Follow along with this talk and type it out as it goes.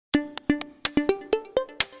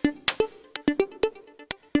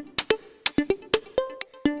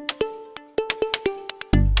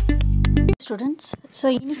students. So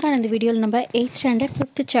இன்னைக்கான இந்த வீடியோல நம்ம 8th standard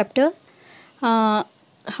 5th chapter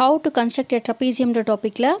how to construct a trapezium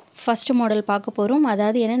டாபிக்ல ஃபர்ஸ்ட் மாடல் பார்க்க போறோம்.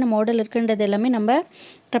 அதாவது என்னென்ன மாடல் இருக்குன்றது எல்லாமே நம்ம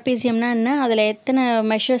trapeziumனா என்ன, அதில் எத்தனை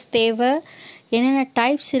மெஷர்ஸ் தேவை, என்னென்ன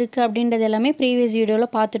டைப்ஸ் இருக்குது அப்படின்றது எல்லாமே ப்ரீவியஸ்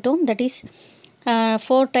வீடியோவில் பார்த்துட்டோம். தட் இஸ்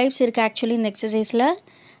 4 டைப்ஸ் இருக்குது ஆக்சுவலி இந்த எக்ஸசைஸில்.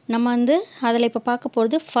 நம்ம வந்து அதில் இப்போ பார்க்க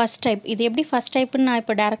போகிறது ஃபர்ஸ்ட் டைப். இது எப்படி ஃபர்ஸ்ட் டைப்புன்னு நான்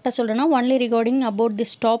இப்போ டேரெக்டாக சொல்கிறேன்னா ஒன்லி ரிகார்டிங் அபவுட்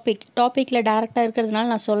திஸ் டாப்பிக்கில் டேரெக்டாக இருக்கிறதுனால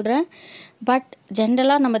நான் சொல்கிறேன். பட்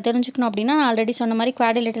ஜென்ரலாக நம்ம தெரிஞ்சுக்கணும் அப்படின்னா நான் ஆல்ரெடி சொன்ன மாதிரி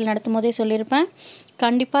குவாட்ரிலேட்டரல் நடத்தும் போதே சொல்லியிருப்பேன்.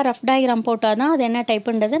 கண்டிப்பாக ரஃப் டயக்ராம் போட்டால் தான் அது என்ன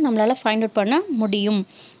டைப்புன்றதை நம்மளால் ஃபைண்ட் அவுட் பண்ண முடியும்.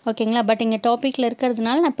 ஓகேங்களா? பட் இங்கே டாப்பிக்கில்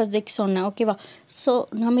இருக்கிறதுனால நான் இப்போதைக்கு சொன்னேன். ஓகேவா? ஸோ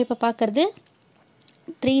நம்ம இப்போ பார்க்குறது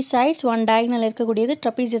 3 sides 1 diagonal இருக்கக்கூடியது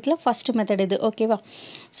ட்ரபீசியத்தில் ஃபர்ஸ்ட் மெத்தட் இது. ஓகேவா?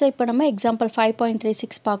 ஸோ இப்போ நம்ம எக்ஸாம்பிள்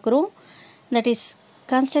 5.36 பார்க்குறோம். That is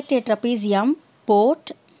construct a trapezium boat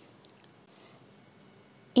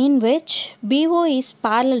in which BO is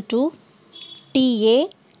parallel to TA,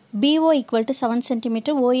 BO equal to 7 cm,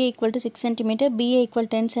 OA equal to 6 cm, BA equal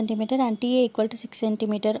to 10 cm and TA equal to 6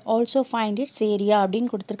 cm. Also find its area அப்படின்னு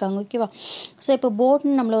கொடுத்துருக்காங்க. ஓகேவா? So இப்போ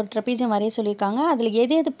போட்னு நம்மள ஒரு trapezium வரைய சொல்லியிருக்காங்க. அதில்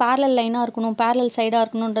எது எது பேரலல் லைனாக இருக்கணும், பேரலல் சைடாக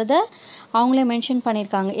இருக்கணுன்றதை அவங்களே மென்ஷன்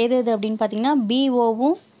பண்ணியிருக்காங்க. எது எது அப்படின்னு பார்த்தீங்கன்னா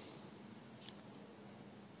BOவும்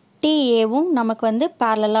TAவும் நமக்கு வந்து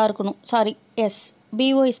பேரலாக இருக்கணும். Sorry, S,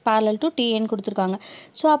 BO is parallel to TAன்னு கொடுத்துருக்காங்க.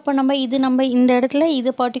 ஸோ அப்போ நம்ம இந்த இடத்துல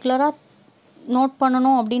இது பர்டிகுலராக நோட்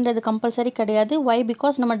பண்ணணும் அப்படின்றது கம்பல்சரி கிடையாது. ஒய்?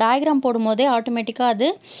 பிகாஸ் நம்ம டயக்ராம் போடும்போதே ஆட்டோமேட்டிக்காக அது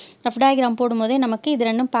ரஃப் டயக்ராம் போடும்போதே நமக்கு இது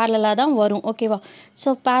ரெண்டும் பேரலாக தான் வரும். ஓகேவா? ஸோ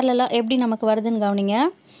பேரலாக எப்படி நமக்கு வருதுன்னு கவனிங்க.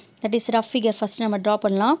 That is rough figure first நம்ம ட்ரா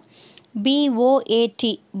பண்ணலாம். BOAT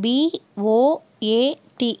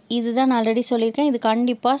இதுதான் நான் ஆல்ரெடி சொல்லியிருக்கேன். இது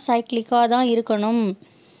கண்டிப்பாக சைக்ளிக்காக தான் இருக்கணும்.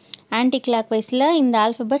 ஆன்டி கிளாக் வைஸில் இந்த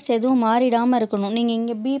ஆல்ஃபபெட்ஸ் எதுவும் மாறிடாமல் இருக்கணும். நீங்கள்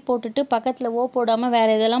இங்கே B போட்டுட்டு பக்கத்தில் O போடாமல்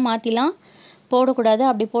வேறு இதெல்லாம் மாற்றிலாம் போடக்கூடாது.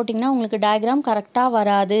 அப்படி போட்டிங்கன்னா உங்களுக்கு டயக்ராம் கரெக்டாக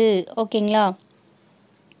வராது. ஓகேங்களா?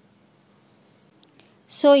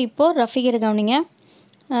 ஸோ இப்போது ரஃப் ஃபிகர் கவனிங்க.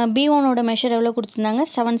 B1ஓட மெஷர் எவ்வளோ கொடுத்துருந்தாங்க?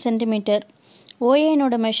 7 cm.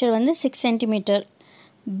 OAனோட மெஷர் வந்து 6 cm.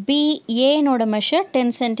 BAனோட measure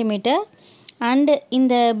 10 cm. அண்டு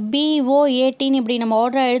இந்த BOATன்னு இப்படி நம்ம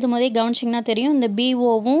ஆர்டராக எழுதும் போதே கவனிச்சிங்கன்னா தெரியும், இந்த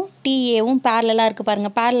BOவும் TAவும் பேரலாக இருக்குது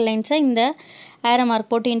பாருங்கள். பேரல் லைன்ஸை இந்த ஏரோ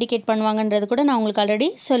மார்க் போட்டு இண்டிகேட் பண்ணுவாங்கன்றது கூட நான் உங்களுக்கு ஆல்ரெடி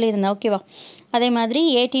சொல்லியிருந்தேன். ஓகேவா? அதே மாதிரி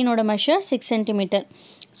 18ஓட மெஷர் 6 cm.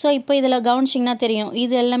 ஸோ இப்போ இதில் கவனிச்சிங்கன்னா தெரியும்,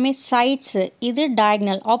 இது எல்லாமே சைட்ஸு, இது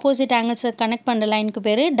டயக்னல். ஆப்போசிட் ஆங்கிள்ஸை கனெக்ட் பண்ணுற லைனுக்கு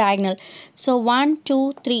பேர் diagonal. So 1 2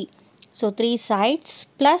 3, so 3 sides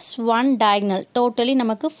plus 1 diagonal. Totally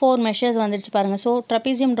நமக்கு 4 மெஷர்ஸ் வந்துடுச்சு பாருங்கள். ஸோ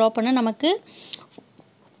ட்ரபீசியம் ட்ரா பண்ண நமக்கு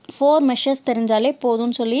 4 மெஷர்ஸ் தெரிஞ்சாலே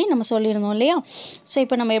போதும்னு சொல்லி நம்ம சொல்லியிருந்தோம் இல்லையா? ஸோ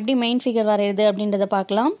இப்போ நம்ம எப்படி மெயின் ஃபிகர் வரையுது அப்படின்றத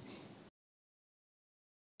பார்க்கலாம்.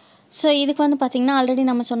 ஸோ இதுக்கு வந்து பார்த்திங்கன்னா ஆல்ரெடி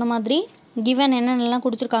நம்ம சொன்ன மாதிரி கிவன் என்னென்னலாம்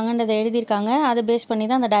கொடுத்துருக்காங்கன்றதை எழுதியிருக்காங்க. அதை பேஸ் பண்ணி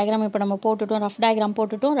தான் அந்த டயக்ராம் இப்போ நம்ம போட்டுட்டோம். ரஃப்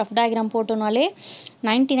டயக்ராம் போட்டோனாலே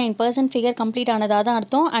 99% ஃபிகர் கம்ப்ளீட் ஆனதாக தான்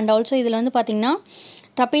அர்த்தம். அண்ட் ஆல்சோ இதில் வந்து பார்த்திங்கன்னா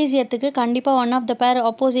ட்ரபீசியத்துக்கு கண்டிப்பாக ஒன் ஆஃப் த பேர்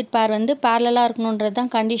ஆப்போசிட் பேர் வந்து பேரலாக இருக்கணுன்றது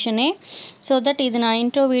தான் கண்டிஷனே. ஸோ தட் இது நான்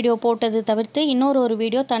இன்ட்ரோ வீடியோ போட்டது தவிர்த்து இன்னொரு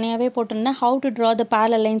வீடியோ தனியாகவே போட்டிருந்தேன். How to draw the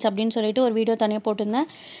parallel lines அப்படின்னு சொல்லிட்டு ஒரு வீடியோ தனியாக போட்டிருந்தேன்.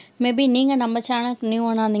 மேபி நீங்கள் நம்ம சேனலுக்கு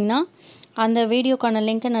நியூவாக இருந்தீங்கன்னா அந்த வீடியோக்கான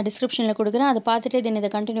லிங்க்கை நான் டிஸ்கிரிப்ஷனில் கொடுக்குறேன். அதை பார்த்துட்டு தென் இதை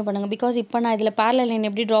கண்டினியூ பண்ணுங்கள். பிகாஸ் இப்போ நான் இதில் பேரலல் லைன்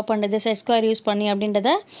எப்படி ட்ரா பண்ணுறது, செட் ஸ்கொயர் யூஸ் பண்ணி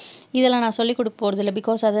அப்படின்றத இதெல்லாம் நான் சொல்லிக் கொடுக்க போகிறதில்ல.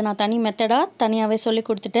 பிகாஸ் அதை நான் தனி மெத்தடாக தனியாகவே சொல்லி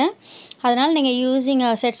கொடுத்துட்டேன். அதனால் நீங்கள் using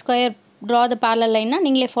set square draw the parallel லைன்னா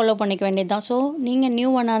நீங்களே ஃபாலோ பண்ணிக்க வேண்டியது தான். ஸோ நீங்கள் நியூ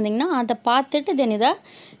ஒன்னாக இருந்தீங்கன்னா அதை பார்த்துட்டு தென்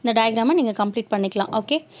இந்த டயக்ராமை நீங்கள் கம்ப்ளீட் பண்ணிக்கலாம்.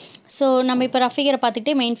 ஓகே? ஸோ நம்ம இப்போ ரஃப் ஃபிகரை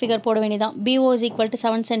பார்த்துக்கிட்டே மெயின் ஃபிகர் போட வேண்டியதான். BO is equal to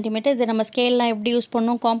 7 cm. இது நம்ம ஸ்கேல்லாம் எப்படி யூஸ்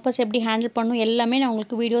பண்ணணும், காம்பஸ் எப்படி ஹேண்டில் பண்ணணும் எல்லாமே நான்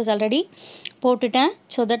உங்களுக்கு வீடியோஸ் ஆல்ரெடி போட்டுட்டேன்.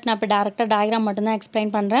 ஸோ தட் நான் இப்போ டேரெக்டாக டயக்ராம் மட்டும்தான்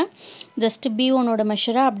எக்ஸ்பிளைன் பண்ணுறேன். ஜஸ்ட் B1ஓட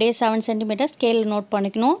மெஷரை அப்படியே 7 cm ஸ்கேலில் நோட்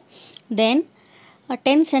பண்ணிக்கணும். தென்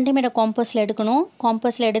 10 cm காம்பஸில் எடுக்கணும்.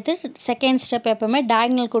 காம்பஸில் எடுத்து செகண்ட் ஸ்டெப் எப்போவுமே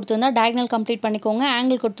டயக்னல் கொடுத்துருந்தா டயக்னல் கம்ப்ளீட் பண்ணிக்கோங்க.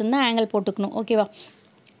 ஆங்கிள் கொடுத்துருந்தா ஆங்கிள் போட்டுக்கணும். ஓகேவா?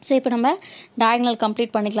 ஸோ இப்போ நம்ம டயக்னல்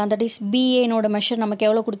கம்ப்ளீட் பண்ணிக்கலாம். தட் இஸ் BAனோட மெஷர் நமக்கு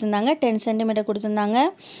எவ்வளோ கொடுத்துருந்தாங்க? 10 cm கொடுத்துருந்தாங்க.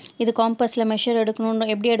 இது காம்பஸில் மெஷர்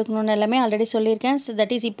எப்படி எடுக்கணும்னு எல்லாமே ஆல்ரெடி சொல்லியிருக்கேன். ஸோ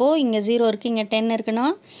தட் இஸ் இப்போது இங்கே 0 இருக்குது, இங்கே 10 இருக்குன்னா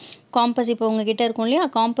காம்பஸ் இப்போ உங்ககிட்ட இருக்கும் இல்லையா,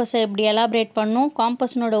 காம்பஸை எப்படி எலாபரேட் பண்ணணும்,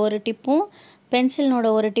 காம்பஸினோட ஒரு டிப்பும் பென்சிலினோட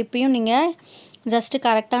ஒரு டிப்பையும் நீங்கள் ஜஸ்ட்டு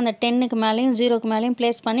கரெக்டாக அந்த 10க்கு மேலேயும் 0க்கு மேலேயும்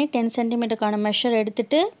ப்ளேஸ் பண்ணி 10 cmக்கான மெஷர்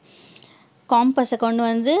எடுத்துகிட்டு காம்பஸை கொண்டு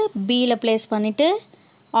வந்து Bயில் ப்ளேஸ் பண்ணிவிட்டு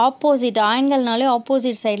ஆப்போசிட் ஆங்கிள்னாலே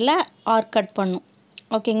ஆப்போசிட் சைடில் ஆர்க் கட் பண்ணும்.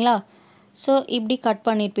 ஓகேங்களா? ஸோ இப்படி கட்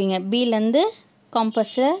பண்ணியிருப்பீங்க. Bலேருந்து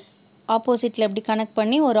காம்பஸை ஆப்போசிட்டில் எப்படி கனெக்ட்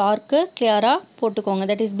பண்ணி ஒரு ஆர்க்கு கிளியராக போட்டுக்கோங்க.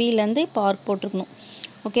 தட் இஸ் Bலேருந்து இப்போ ஆர்க் போட்டுக்கணும்.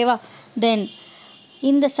 ஓகேவா? தென்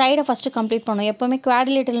இந்த சைடை ஃபஸ்ட்டு கம்ப்ளீட் பண்ணணும். எப்போவுமே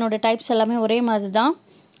குவாட்ரிலேட்டரலோட டைப்ஸ் எல்லாமே ஒரே மாதிரி தான்.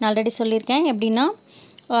 நான் ஆல்ரெடி சொல்லியிருக்கேன். எப்படின்னா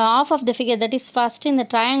of of the figure that is first இந்த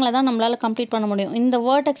ட்ரையாங்கில் தான் நம்மளால் கம்ப்ளீட் பண்ண முடியும். இந்த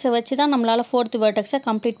வேர்டெக்ஸை வச்சு தான் நம்மளால் 4th வேர்டெக்ஸை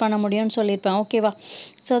கம்ப்ளீட் பண்ண முடியும்னு சொல்லியிருப்பேன். ஓகேவா?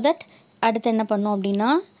 ஸோ தட் அடுத்து என்ன பண்ணோம் அப்படின்னா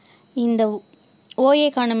இந்த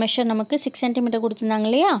ஓஏக்கான மெஷர் நமக்கு 6 சென்டிமீட்டர் கொடுத்துருந்தாங்க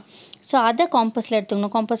இல்லையா? ஸோ அதை காம்பஸில்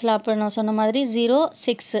எடுத்துக்கணும். காம்பஸில் அப்போ நான் சொன்ன மாதிரி 0,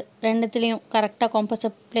 6 ரெண்டுத்துலேயும் கரெக்டாக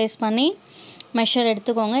காம்பஸை ப்ளேஸ் பண்ணி மெஷர்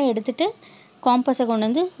எடுத்துக்கோங்க. எடுத்துகிட்டு காம்பஸை கொண்டு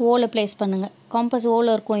வந்து ஓவில் ப்ளேஸ் பண்ணுங்கள். காம்பஸ்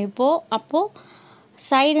ஓவில் இருக்கும் அப்போது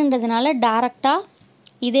சைடுன்றதுனால டேரெக்டாக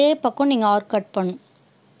இதே பக்கம் நீங்கள் ஆர்க் கட் பண்ணும்.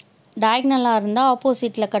 டயக்னலாக இருந்தால்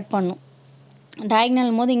ஆப்போசிட்டில் கட் பண்ணும்.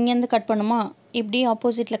 டயக்னல் போது இங்கேருந்து கட் பண்ணுமா, இப்படி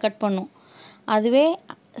ஆப்போசிட்டில் கட் பண்ணும். அதுவே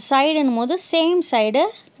சைடுன்னும் போது சேம் சைடு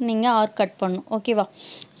நீங்கள் ஆர்க் கட் பண்ணும். ஓகேவா?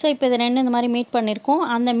 ஸோ இப்போ இது ரெண்டு இந்த மாதிரி மீட் பண்ணியிருக்கோம்.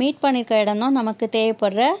 அந்த மீட் பண்ணியிருக்க இடம் தான் நமக்கு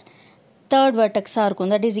தேவைப்படுற 3rd வேர்டெக்ஸாக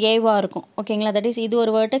இருக்கும். தட் இஸ் ஏவாக இருக்கும். ஓகேங்களா? தட் இஸ் இது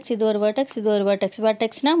ஒரு வேர்டெக்ஸ், இது ஒரு வேர்டெக்ஸ், இது ஒரு வேர்டெக்ஸ்.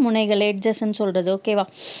 வேர்டெக்ஸ்னால் முனைகள், எட்ஜஸ்ன்னு சொல்கிறது. ஓகேவா?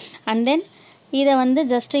 அண்ட் தென் இதை வந்து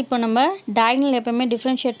ஜஸ்ட் இப்போ நம்ம டயக்னல் எப்போயுமே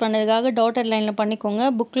டிஃப்ரென்ஷியேட் பண்ணுறதுக்காக டாட்டட் லைனில் பண்ணிக்கோங்க.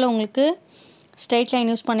 புக்கில் உங்களுக்கு ஸ்ட்ரெயிட் லைன்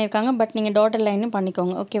யூஸ் பண்ணியிருக்காங்க, பட் நீங்கள் டாட்டட் லைனும்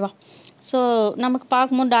பண்ணிக்கோங்க. ஓகேவா? ஸோ நமக்கு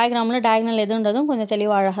பார்க்கும்போது டயக்ராமில் எதுன்றதும் கொஞ்சம்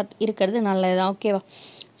தெளிவாக அழகாக இருக்கிறது நல்லது தான். ஓகேவா?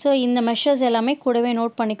 ஸோ இந்த மெஷர்ஸ் எல்லாமே கூடவே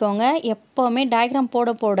நோட் பண்ணிக்கோங்க. எப்போவுமே டயக்ராம்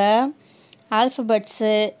போட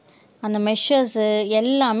ஆல்ஃபபெட்ஸு அந்த மெஷர்ஸு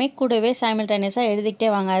எல்லாமே கூடவே சைமல்டேனியஸாக எழுதிக்கிட்டே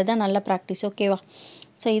வாங்க. அதுதான் நல்ல ப்ராக்டிஸ். ஓகேவா?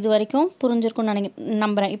 ஸோ இது வரைக்கும் புரிஞ்சிருக்கும்னு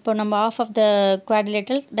நம்புகிறேன். இப்போ நம்ம of of the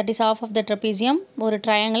quadrilateral that is of of the trapezium ஒரு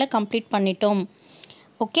ட்ரையாங்கிளை கம்ப்ளீட் பண்ணிட்டோம்.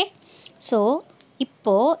 ஓகே, ஸோ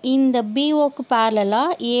இப்போது இந்த பிஓக்கு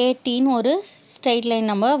பேரலாக ஏடின்னு ஒரு ஸ்ட்ரெயிட்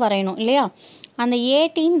லைன் நம்ம வரையணும் இல்லையா? அந்த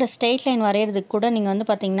ஏடின்ற ஸ்ட்ரெயிட் லைன் வரைகிறதுக்கு கூட நீங்கள் வந்து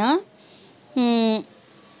பார்த்திங்கன்னா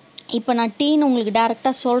இப்போ நான் டீன்னு உங்களுக்கு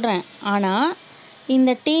டேரெக்டாக சொல்கிறேன். ஆனால்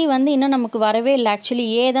இந்த டி வந்து இன்னும் நமக்கு வரவே இல்லை. ஆக்சுவலி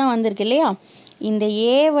ஏ தான் வந்திருக்கு இல்லையா? இந்த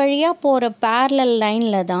ஏ வழியாக போகிற பேரலல்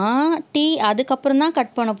லைனில் தான் டி அதுக்கப்புறம் தான்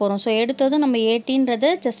கட் பண்ண போகிறோம். ஸோ எடுத்ததும் நம்ம ஏடின்றது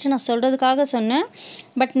ஜஸ்ட்டு நான் சொல்கிறதுக்காக சொன்னேன்.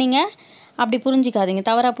 பட் நீங்கள் அப்படி புரிஞ்சிக்காதீங்க,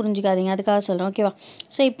 தவறாக புரிஞ்சிக்காதீங்க, அதுக்காக சொல்கிறேன். ஓகேவா?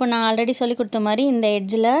 ஸோ இப்போ நான் ஆல்ரெடி சொல்லி கொடுத்த மாதிரி இந்த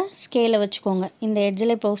எட்ஜில் ஸ்கேலை வச்சுக்கோங்க. இந்த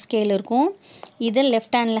எட்ஜில் இப்போ ஸ்கேல் இருக்கும். இதை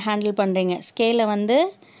லெஃப்ட் ஹேண்டில் ஹேண்டில் பண்ணுறீங்க. ஸ்கேலை வந்து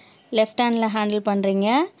லெஃப்ட் ஹேண்டில் ஹேண்டில் பண்ணுறீங்க.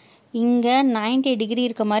 இங்கே 90 டிகிரி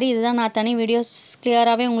இருக்க மாதிரி இதுதான் நான் தனி வீடியோஸ்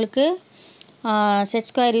கிளியராகவே உங்களுக்கு செட்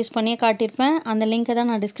ஸ்கொயர் யூஸ் பண்ணியே காட்டியிருப்பேன். அந்த லிங்க்கை தான்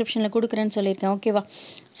நான் டிஸ்கிரிப்ஷனில் கொடுக்குறேன்னு சொல்லியிருக்கேன். ஓகேவா?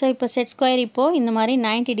 ஸோ இப்போ செட் ஸ்கொயர் இப்போது இந்த மாதிரி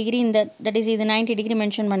 90 டிகிரி தட் இஸ் இது 90 டிகிரி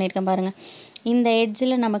மென்ஷன் பண்ணியிருக்கேன் பாருங்கள். இந்த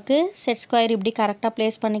எட்ஜில் நமக்கு செட் ஸ்கொயர் இப்படி கரெக்டாக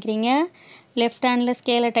ப்ளேஸ் பண்ணிக்கிறீங்க. லெஃப்ட் ஹேண்டில்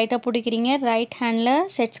ஸ்கேலை டைட்டாக பிடிக்கிறீங்க. ரைட் ஹேண்டில்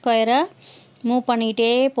செட் ஸ்கொயரை மூவ்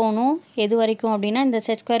பண்ணிகிட்டே போகணும். எது வரைக்கும் அப்படின்னா இந்த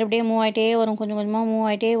செட் ஸ்கொயர் இப்படியே மூவ் ஆகிட்டே வரும், கொஞ்சம் கொஞ்சமாக மூவ்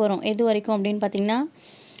ஆகிட்டே வரும். எது வரைக்கும் அப்படின்னு பார்த்தீங்கன்னா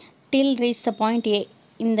டில் ரீச் த பாயிண்ட் ஏ.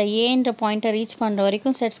 இந்த ஏன்ற பாயிண்ட்டை ரீச் பண்ணுற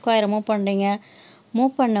வரைக்கும் செட் ஸ்கொயரை மூவ் பண்ணுறீங்க.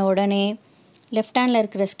 மூவ் பண்ண உடனே லெஃப்ட் ஹேண்டில்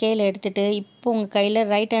இருக்கிற ஸ்கேலை எடுத்துகிட்டு இப்போ உங்கள் கையில்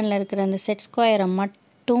ரைட் ஹேண்டில் இருக்கிற அந்த செட் ஸ்கொயரை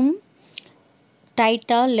மட்டும்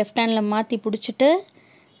டைட்டாக லெஃப்ட் ஹேண்டில் மாற்றி பிடிச்சிட்டு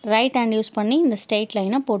ரைட் ஹேண்ட் யூஸ் பண்ணி இந்த ஸ்ட்ரெயிட்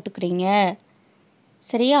லைனை போட்டுக்கிறீங்க.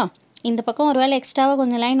 சரியா? இந்த பக்கம் ஒரு வேளை எக்ஸ்ட்ராவாக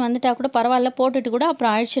கொஞ்சம் லைன் வந்துட்டால் கூட பரவாயில்ல, போட்டுட்டு கூட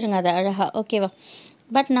அப்புறம் அழிச்சிடுங்க அதை அழகாக. ஓகேவா?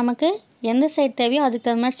 பட் நமக்கு எந்த சைட் தேவையோ அதுக்கு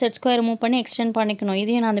தகுந்த மாதிரி செட் ஸ்கொயர் மூவ் பண்ணி எக்ஸ்டெண்ட் பண்ணிக்கணும்.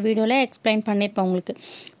 இதையும் நான் அந்த வீடியோவில் எக்ஸ்பிளைன் பண்ணியிருப்பேன் உங்களுக்கு.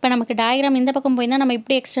 இப்போ நமக்கு டயக்ராம் இந்த பக்கம் போயிருந்தால் நம்ம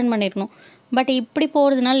இப்படி எக்ஸ்டெண்ட் பண்ணியிருக்கணும். பட் இப்படி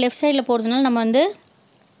போகிறதுனால லெஃப்ட் சைடில் போகிறதுனால நம்ம வந்து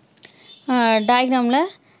டயக்ராமில்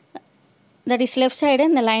தட் இஸ் லெஃப்ட் சைடு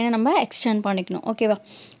இந்த லைனை நம்ம எக்ஸ்டெண்ட் பண்ணிக்கணும். ஓகேவா?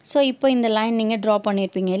 ஸோ இப்போ இந்த லைன் நீங்கள் ட்ரா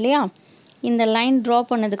பண்ணியிருப்பீங்க இல்லையா? இந்த லைன் ட்ரா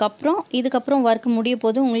பண்ணதுக்கப்புறம் இதுக்கப்புறம் ஒர்க் முடிய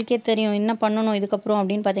போது உங்களுக்கே தெரியும் என்ன பண்ணணும் இதுக்கப்புறம்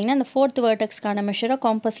அப்படின்னு பார்த்தீங்கன்னா இந்த 4th வேர்டெக்ஸ்க்கான மெஷரை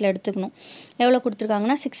காம்பஸில் எடுத்துக்கணும். எவ்வளோ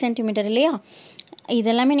கொடுத்துருக்காங்கன்னா 6 சென்டிமீட்டர் இல்லையா?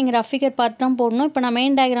 இதெல்லாமே நீங்கள் ரஃப் ஃபிகர் பார்த்து தான் போடணும். இப்போ நான்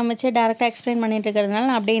மெயின் டயக்ராம் வச்சு டேரெக்டாக எக்ஸ்பிளைன் பண்ணிட்டு இருக்கிறதுனால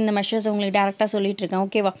நான் அப்படியே இந்த மெஷர்ஸ் உங்களுக்கு டேரெக்டாக சொல்லிட்டு இருக்கேன்.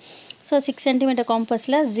 ஓகேவா? ஸோ 6 சென்டிமீட்டர்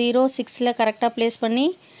காம்பஸில் 0, 6 கரெக்டாக ப்ளேஸ் பண்ணி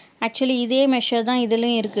ஆக்சுவலி இதே மெஷர் தான்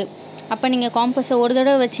இதுலேயும் இருக்குது. அப்போ நீங்கள் காம்பஸை ஒரு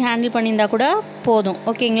தடவை வச்சு ஹேண்டில் பண்ணியிருந்தா கூட போதும்.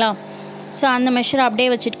 ஓகேங்களா? ஸோ அந்த மெஷரை அப்படியே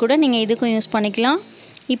வச்சுட்டு கூட நீங்கள் இதுக்கும் யூஸ் பண்ணிக்கலாம்.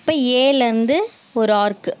 இப்போ ஏலேருந்து ஒரு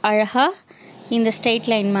ஆர்க் அழகாக இந்த ஸ்ட்ரெயிட்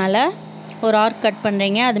லைன் மேலே ஒரு ஆர்க் கட்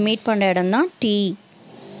பண்ணுறீங்க. அது மீட் பண்ணுற இடம் தான் டி.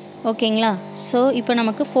 ஓகேங்களா? ஸோ இப்போ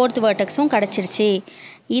நமக்கு 4th வேர்டெக்ஸும் கிடச்சிருச்சு.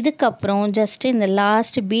 இதுக்கப்புறம் ஜஸ்ட்டு இந்த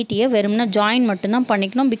லாஸ்ட் பீட்டியை வெறும்னா ஜாயின் மட்டும்தான்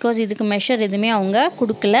பண்ணிக்கணும். பிகாஸ் இதுக்கு மெஷர் எதுவுமே அவங்க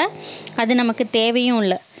கொடுக்கல, அது நமக்கு தேவையும்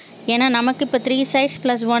இல்லை. ஏன்னா நமக்கு இப்போ 3 sides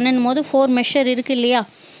 + 1 போது 4 மெஷர் இருக்குது இல்லையா?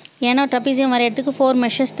 ஏன்னா ட்ரபீசியம் வரையறதுக்கு 4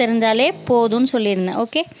 மெஷர்ஸ் தெரிஞ்சாலே போதும்னு சொல்லியிருந்தேன்.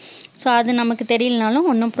 ஓகே, ஸோ அது நமக்கு தெரியலனாலும்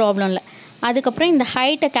ஒன்றும் ப்ராப்ளம் இல்லை. அதுக்கப்புறம் இந்த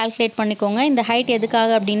ஹைட்டை கால்குலேட் பண்ணிக்கோங்க. இந்த ஹைட்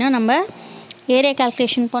எதுக்காக அப்படின்னா நம்ம ஏரியா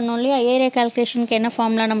கால்குலேஷன் பண்ணோம் இல்லையா? ஏரியா கால்குலேஷனுக்கு என்ன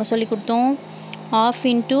ஃபார்முலா நம்ம சொல்லி கொடுத்தோம்?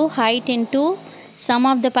 ½ × height × sum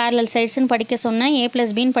of the parallel sidesன்னு படிக்க சொன்னேன். a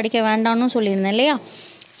 + bன்னு படிக்க வேண்டாம்னு சொல்லியிருந்தேன் இல்லையா?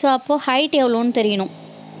 ஸோ அப்போது ஹைட் எவ்வளோன்னு தெரியணும்.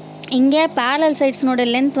 இங்கே parallel sidesனோட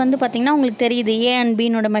லென்த் வந்து பார்த்திங்கன்னா உங்களுக்கு தெரியுது. a and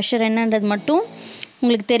bனோட மெஷர் என்னன்றது மட்டும்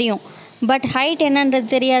உங்களுக்கு தெரியும். பட் ஹைட் என்னன்றது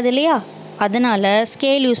தெரியாது இல்லையா, அதனால்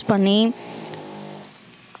ஸ்கேல் யூஸ் பண்ணி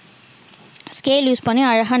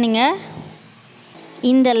அழகாக நீங்கள்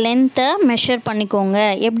இந்த லென்த்தை மெஷர் பண்ணிக்கோங்க.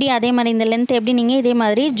 எப்படி அதே மாதிரி இந்த லென்த்தை எப்படி நீங்கள் இதே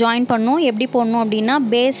மாதிரி ஜாயின் பண்ணணும், எப்படி போடணும் அப்படின்னா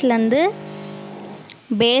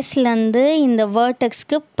பேஸ்லேருந்து இந்த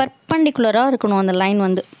வேர்டெக்ஸ்க்கு பர்பண்டிகுலராக இருக்கணும். அந்த லைன்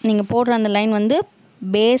வந்து நீங்கள் போடுற அந்த லைன் வந்து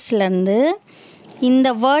பேஸ்லேருந்து இந்த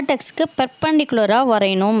வேர்டெக்ஸ்க்கு பர்பண்டிகுலராக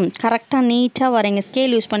வரையணும். கரெக்டாக நீட்டாக வரைங்க,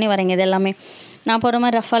 ஸ்கேல் யூஸ் பண்ணி வரைங்க. இது எல்லாமே நான் போடுற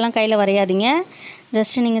மாதிரி ரஃபாலாம் கையில் வரையாதீங்க,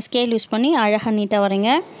 ஜஸ்ட்டு நீங்கள் ஸ்கேல் யூஸ் பண்ணி அழகாக நீட்டாக வரைங்க.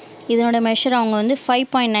 இதனோட மெஷர் அவங்க வந்து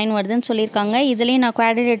 5.9 வருதுன்னு சொல்லியிருக்காங்க. இதுலேயும் நான்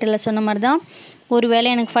குவாட்ரிலேட்டரில் சொன்ன மாதிரி தான், ஒரு வேளை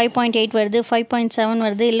எனக்கு 5.8 வருது, 5.7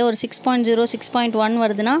 வருது, இல்லை ஒரு 6.0 6.1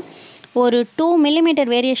 வருதுன்னா ஒரு 2 மில்லிமீட்டர்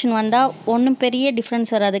வேரியேஷன் வந்தால் ஒன்றும் பெரிய டிஃப்ரென்ஸ்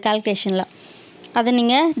வராது கால்குலேஷனில். அதை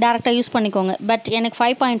நீங்கள் டேரெக்டாக யூஸ் பண்ணிக்கோங்க. பட் எனக்கு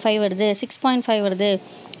 5.5 வருது, 6.5 வருது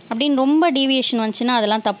அப்படின்னு ரொம்ப டீவியேஷன் வந்துச்சுன்னா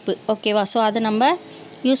அதெல்லாம் தப்பு. ஓகேவா? ஸோ அதை நம்ம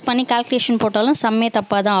யூஸ் பண்ணி கால்குலேஷன் போட்டாலும் செம்மே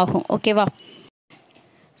தப்பாக தான் ஆகும். ஓகேவா?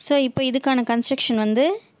 ஸோ இப்போ இதுக்கான கன்ஸ்ட்ரக்ஷன் வந்து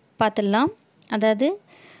பார்த்துடலாம். அதாவது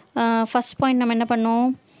ஃபஸ்ட் பாயிண்ட் நம்ம என்ன பண்ணோம்,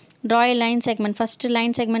 ட்ரா ஏ line segment. First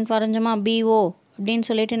line segment வரைஞ்சோமா, BO அப்படின்னு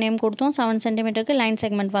சொல்லிட்டு நேம் கொடுத்தோம். 7 சென்டிமீட்டருக்கு லைன்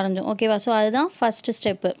செக்மெண்ட் வரைஞ்சோம். ஓகேவா? ஸோ அதுதான் ஃபஸ்ட்டு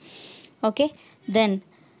ஸ்டெப்பு. ஓகே, தென்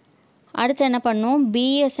அடுத்து என்ன பண்ணோம்,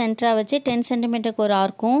 பிஏ சென்டராக வச்சு 10 சென்டிமீட்டருக்கு ஒரு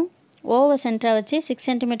ஆர்க்கும், ஓவை சென்டராக வச்சு 6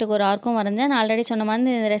 சென்டிமீட்டருக்கு ஒரு ஆர்க்கும் வரைஞ்சேன். நான் ஆல்ரெடி சொன்ன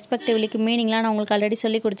மாதிரி இந்த ரெஸ்பெக்டிவ்லிக்கு மீனிங்லாம் நான் உங்களுக்கு ஆல்ரெடி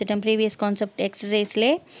சொல்லி கொடுத்துட்டேன் ப்ரீவியஸ் கான்செப்ட் எக்ஸசைஸ்லே.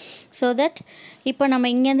 ஸோ தட் இப்போ நம்ம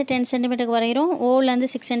இங்கேருந்து 10 சென்டிமீட்டருக்கு வரைகிறோம், ஓலேருந்து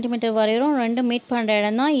 6 சென்டிமீட்டர் வரைகிறோம், ரெண்டும் மீட் பண்ணுற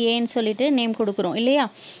இடம் தான் ஏன்னு சொல்லிட்டு நேம் கொடுக்குறோம் இல்லையா.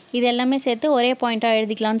 இது எல்லாமே சேர்த்து ஒரே பாயிண்ட்டாக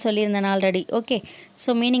எழுதிக்கலாம்னு சொல்லியிருந்தேன் ஆல்ரெடி. ஓகே,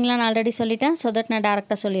 ஸோ மீனிங்லாம் நான் ஆல்ரெடி சொல்லிட்டேன். ஸோ தட் நான்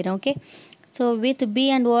டேரெக்டாக சொல்லிடுறேன். Okay, so with B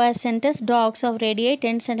and O as centers, draw arcs of radii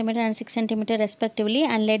 10 cm and 6 cm respectively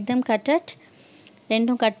and let them cut at,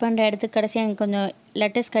 ரெண்டும் கட் பண்ணுற இடத்துக்கு கடைசியாக எனக்கு கொஞ்சம்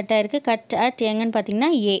லெட்டர்ஸ் கட் ஆகிருக்கு, கட் அட் எங்கன்னு பார்த்தீங்கன்னா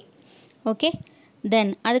A. ஓகே,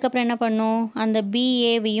 தென் அதுக்கப்புறம் என்ன பண்ணும், அந்த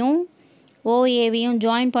BAவையும் OAவையும்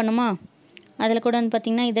ஜாயின் பண்ணுமா, அதில் கூட வந்து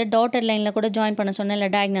பார்த்திங்கன்னா இதை டாட்டட் லைனில் கூட ஜாயின் பண்ண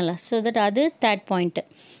சொன்னேன்ல டயக்னலாக. ஸோ தட் அது தேர்ட் பாயிண்ட்டு.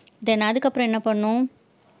 தென் அதுக்கப்புறம் என்ன பண்ணும்,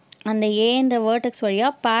 அந்த ஏன்ற வேர்டெக்ஸ்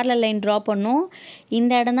வழியாக பேரலல் லைன் ட்ரா பண்ணும்.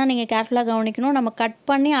 இந்த இடம் தான் நீங்கள் கேர்ஃபுல்லாக கவனிக்கணும். நம்ம கட்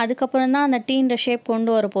பண்ணி அதுக்கப்புறம் தான் அந்த டீன்ற ஷேப்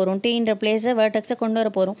கொண்டு வர போகிறோம், டீன்ற பிளேஸை வேர்டெக்ஸை கொண்டு வர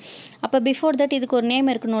போகிறோம். அப்போ பிஃபோர் தட் இதுக்கு ஒரு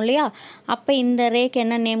நேம் இருக்கணும் இல்லையா. அப்போ இந்த ரேக்கு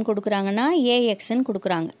என்ன நேம் கொடுக்குறாங்கன்னா AXன்னு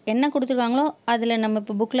கொடுக்குறாங்க. என்ன கொடுத்துருக்காங்களோ அதில் நம்ம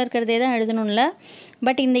இப்போ புக்கில் இருக்கிறதே தான் எழுதணும்ல.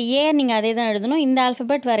 பட் இந்த ஏ நீங்கள் அதே தான் எழுதணும். இந்த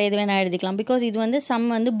ஆல்ஃபபெட் வேறு எது வேணால் எழுதிக்கலாம். பிகாஸ் இது வந்து சம்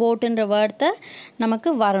வந்து போட்டுன்ற வேர்டை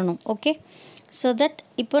நமக்கு வரணும். ஓகே, ஸோ தட்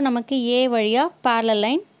இப்போ நமக்கு ஏ வழியாக பேரலல்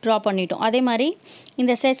லைன் ட்ரா பண்ணிட்டோம். அதே மாதிரி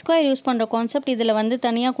இந்த செட் ஸ்கொயர் யூஸ் பண்ணுற கான்செப்ட் இதில் வந்து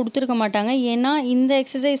தனியாக கொடுத்துருக்க மாட்டாங்க. ஏன்னா இந்த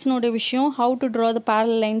எக்ஸசைஸ்னோட விஷயம் how to draw the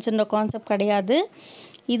parallel லைன்ஸ்ன்ற concept கிடையாது.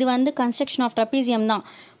 இது வந்து கன்ஸ்ட்ரக்ஷன் ஆஃப் ட்ரபீசியம் தான்.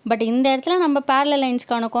 பட் இந்த இடத்துல நம்ம பேரலல்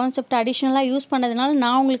லைன்ஸ்க்கான கான்செப்ட் அடிஷ்னலாக யூஸ் பண்ணதுனால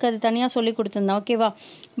நான் உங்களுக்கு அது தனியாக சொல்லி கொடுத்துருந்தேன். ஓகேவா?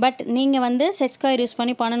 பட் நீங்கள் வந்து செட் ஸ்கொயர் யூஸ்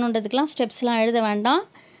பண்ணி பண்ணணுன்றதுக்கெலாம் ஸ்டெப்ஸ்லாம் எழுத வேண்டாம்.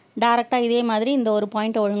 டேரெக்டாக இதே மாதிரி இந்த ஒரு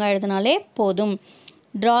பாயிண்ட்டை ஒழுங்காக எழுதினாலே போதும்.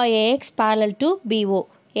 Draw AX parallel to BO.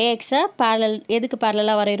 AXை parallel எதுக்கு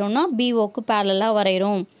பேரலாக வரைகிறோம்னா BOக்கு பேரலாக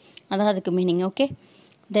வரைகிறோம், அதான் அதுக்கு மீனிங். ஓகே,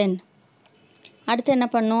 தென் அடுத்து என்ன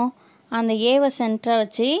பண்ணோம், அந்த ஏவை சென்டராக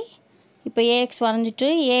வச்சு இப்போ AX வரைஞ்சிட்டு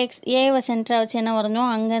ஏவை சென்டராக வச்சு என்ன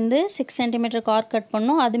வரைஞ்சோம், அங்கேருந்து 6 சென்டிமீட்டருக்கு ஆர்க் கட்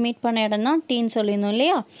பண்ணோம். அது மீட் பண்ண இடம் தான் டீன்னு சொல்லியிருந்தோம்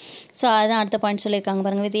இல்லையா. ஸோ அதுதான் அடுத்த பாயிண்ட் சொல்லியிருக்காங்க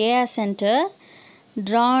பாருங்கள். With A as center,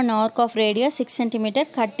 draw an arc of radius 6 cm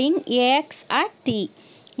cutting AX at T.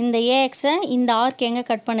 இந்த ஏஎக்ஸை இந்த ஆர்க் எங்கே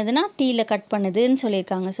கட் பண்ணுதுன்னா டீயில் கட் பண்ணுதுன்னு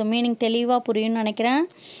சொல்லியிருக்காங்க. ஸோ மீனிங் தெளிவாக புரியும்னு நினைக்கிறேன்.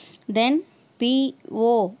 தென்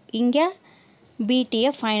BO இங்கே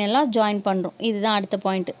BTயை ஃபைனலாக ஜாயின் பண்ணுறோம். இதுதான் அடுத்த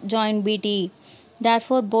point, join BT.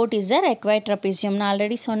 Therefore boat is the required trapezium. நான்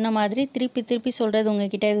ஆல்ரெடி சொன்ன மாதிரி திருப்பி சொல்கிறது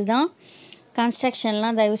உங்ககிட்ட இதுதான்.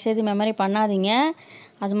 கன்ஸ்ட்ரக்ஷன்லாம் தயவுசெய்து மெமரி பண்ணாதீங்க.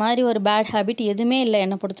 அது மாதிரி ஒரு பேட் ஹேபிட் எதுவுமே இல்லை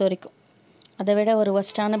என்னை பொறுத்த வரைக்கும். அதை விட ஒரு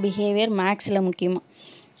ஒஸ்ட்டான பிஹேவியர் மேக்ஸில் முக்கியமாக.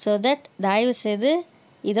 ஸோ தட் தயவுசெய்து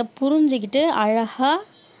இதை புரிஞ்சிக்கிட்டு அழகாக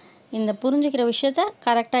இந்த புரிஞ்சிக்கிற விஷயத்த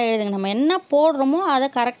கரெக்டாக எழுதுங்க. நம்ம என்ன போடுறோமோ அதை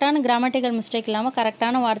கரெக்டான கிராமட்டிக்கல் மிஸ்டேக் இல்லாமல்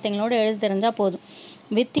கரெக்டான வார்த்தைங்களோடு எழுத தெரிஞ்சால் போதும்.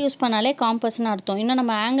 வித் யூஸ் பண்ணாலே காம்பஸ்ன்னு அர்த்தம். இன்னும்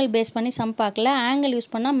நம்ம ஆங்கிள் பேஸ் பண்ணி சம் பார்க்கல. ஆங்கிள்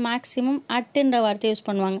யூஸ் பண்ணால் மேக்ஸிமம் அட்டுன்ற வார்த்தை யூஸ்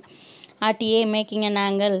பண்ணுவாங்க. At A making an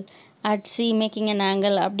angle, at C making an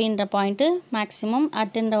angle அப்படின்ற பாயிண்ட்டு மேக்ஸிமம்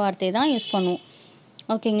அட்டுன்ற வார்த்தையை தான் யூஸ் பண்ணுவோம்.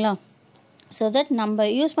 ஓகேங்களா? ஸோ தட் நம்ம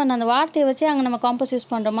யூஸ் பண்ண அந்த வார்த்தையை வச்சு அங்கே நம்ம காம்பஸ் யூஸ்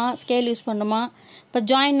பண்ணுறோமா, ஸ்கேல் யூஸ் பண்ணுறோமா. இப்போ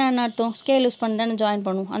ஜாயின் அர்த்தம் ஸ்கேல் யூஸ் பண்ணி தானே ஜாயின்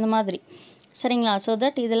பண்ணுவோம், அந்த மாதிரி. சரிங்களா? ஸோ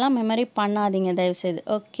தட் இதெல்லாம் மெமரி பண்ணாதீங்க தயவுசெய்து.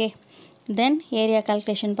 ஓகே, தென் ஏரியா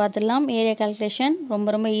கால்குலேஷன் பார்த்துடலாம். ஏரியா கால்குலேஷன்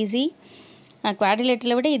ரொம்ப ஈஸி.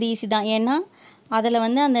 குவாட்ரிலேட்டரில் விட இது ஈஸி தான். ஏன்னா அதில்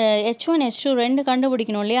வந்து அந்த H1 H2 2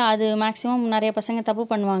 கண்டுபிடிக்கணும் இல்லையா, அது மேக்ஸிமம் நிறைய பசங்க தப்பு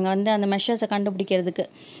பண்ணுவாங்க வந்து அந்த மெஷர்ஸை கண்டுபிடிக்கிறதுக்கு.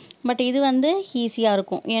 பட் இது வந்து ஈஸியாக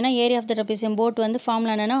இருக்கும். ஏன்னா area of the trapezium boat வந்து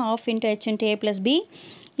ஃபார்முலா என்னென்னா ½ × H × A + B.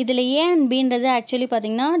 இதில் A and Bன்றது ஆக்சுவலி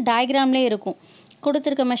பார்த்திங்கன்னா டயக்ராம்லேயே இருக்கும்.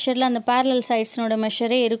 கொடுத்துருக்க மெஷரில் அந்த பேரலல் சைட்ஸ்னோட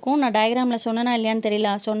மெஷரே இருக்கும். நான் டயக்ராமில் சொன்னேன்னா இல்லையான்னு தெரியல,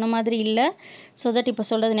 சொன்ன மாதிரி இல்லை. ஸோ தட் இப்போ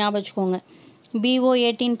சொல்கிறது ஞாபகம் வச்சுக்கோங்க. BO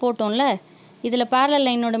 18 போட்டோம்ல, இதில் பேரலல்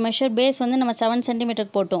லைனோட மெஷர் பேஸ் வந்து நம்ம 7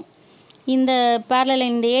 சென்டிமீட்டருக்கு போட்டோம். இந்த பேரலல்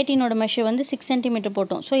லைன் இந்த 18ஓட மெஷர் வந்து 6 சென்டிமீட்டர்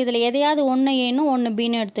போட்டோம். ஸோ இதில் எதையாவது ஒன்று ஏன்னு ஒன்று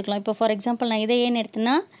பின்னு எடுத்துக்கலாம். இப்போ ஃபார் எக்ஸாம்பிள் நான் இதை ஏன்னு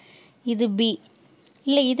எடுத்தேன்னா இது B,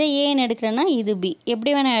 இல்லை இதை ஏன்னு எடுக்கிறேன்னா இது B.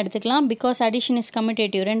 எப்படி வேணால் எடுத்துக்கலாம். பிகாஸ் அடிஷன் இஸ்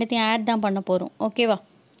கம்யூட்டேட்டிவ், ரெண்டுத்தையும் ஆட் தான் பண்ண போகிறோம். ஓகேவா?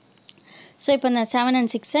 ஸோ இப்போ இந்த 7 and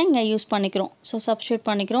 6 இங்கே யூஸ் பண்ணிக்கிறோம். ஸோ சப்ஸ்டியூட்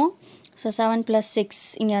பண்ணிக்கிறோம். ஸோ 7 + 6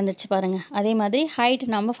 இங்கே வந்துடுச்சு பாருங்கள். அதே மாதிரி ஹைட்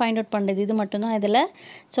நம்ம ஃபைண்ட் அவுட் பண்ணுறது இது மட்டும்தான் இதில்.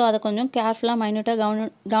 ஸோ அதை கொஞ்சம் கேர்ஃபுல்லாக மைன்யூட்டாக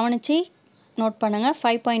கவனித்து நோட் பண்ணுங்கள்.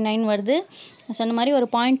 5.9 வருது. சொன்ன மாதிரி ஒரு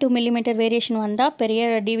 0.2 மில்லிமீட்டர் வேரியேஷன் வந்தால் பெரிய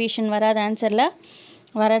டிவியேஷன் வராது, ஆன்சரில்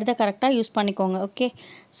வரதை கரெக்டாக யூஸ் பண்ணிக்கோங்க. ஓகே,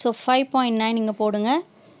 ஸோ 5.9 இங்கே போடுங்க.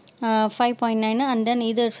 5.9 அண்ட் தென்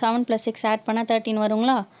இது 7 + 6 ஆட் பண்ணால் 13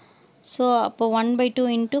 வருங்களா? ஸோ அப்போ 1/2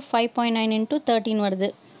 × 5.9 × 13 வருது.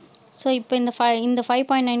 ஸோ இப்போ இந்த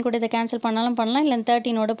 5.9 கூட இதை கேன்சல் பண்ணாலும் பண்ணலாம், இல்லை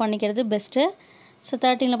 13ஓட பண்ணிக்கிறது பெஸ்ட்டு. ஸோ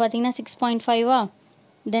 13ல் பார்த்தீங்கன்னா 6.5வா?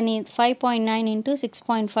 தென் 5.9 ×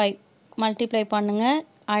 6.5 மல்டிப்ளை பண்ணுங்கள்.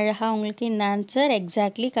 அழகாக உங்களுக்கு இந்த ஆன்சர்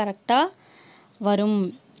எக்ஸாக்ட்லி கரெக்டாக வரும்.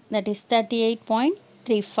 That is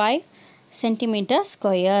 38.35 centimetre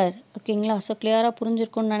square. ஓகேங்களா? ஸோ கிளியராக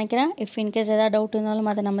புரிஞ்சிருக்கும்னு நினைக்கிறேன். இஃப் இன்கேஸ் எதாவது டவுட் இருந்தாலும்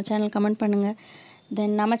அதை நம்ம சேனல் கமெண்ட் பண்ணுங்கள்.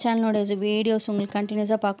 தென் நம்ம சேனலோட வீடியோஸ் உங்களுக்கு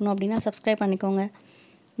கண்டினியூஸாக பார்க்கணும் அப்படின்னா சப்ஸ்கிரைப் பண்ணிக்கோங்க.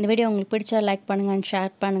 இந்த வீடியோ உங்களுக்கு பிடிச்சா லைக் பண்ணுங்கள் அண்ட்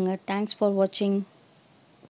ஷேர் பண்ணுங்கள். தேங்க்ஸ் ஃபார் வாட்சிங்.